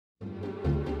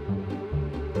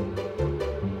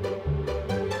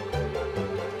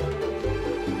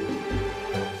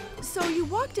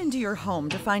into your home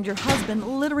to find your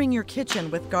husband littering your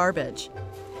kitchen with garbage.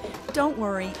 Don't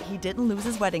worry, he didn't lose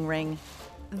his wedding ring.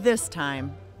 This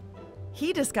time.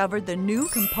 He discovered the new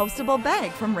compostable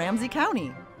bag from Ramsey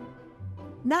County.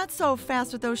 Not so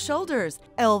fast with those shoulders,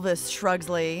 Elvis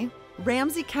Shrugsley.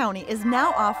 Ramsey County is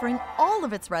now offering all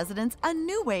of its residents a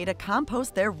new way to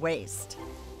compost their waste.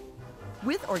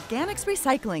 With organics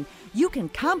recycling, you can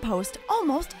compost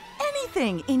almost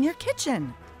anything in your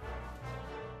kitchen.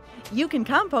 You can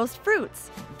compost fruits,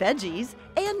 veggies,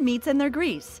 and meats and their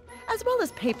grease, as well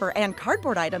as paper and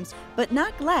cardboard items, but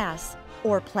not glass,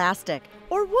 or plastic,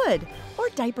 or wood, or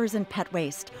diapers and pet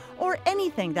waste, or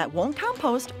anything that won't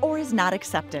compost or is not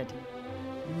accepted.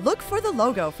 Look for the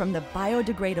logo from the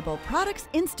Biodegradable Products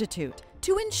Institute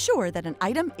to ensure that an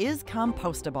item is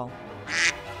compostable.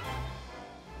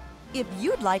 If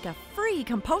you'd like a free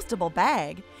compostable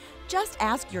bag, just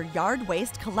ask your yard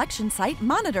waste collection site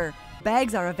monitor.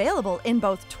 Bags are available in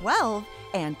both 12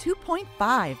 and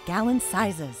 2.5 gallon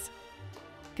sizes.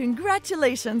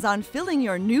 Congratulations on filling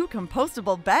your new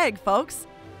compostable bag, folks!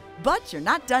 But you're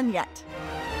not done yet.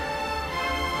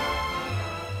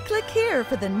 Click here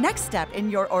for the next step in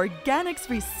your organics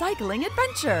recycling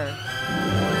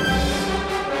adventure.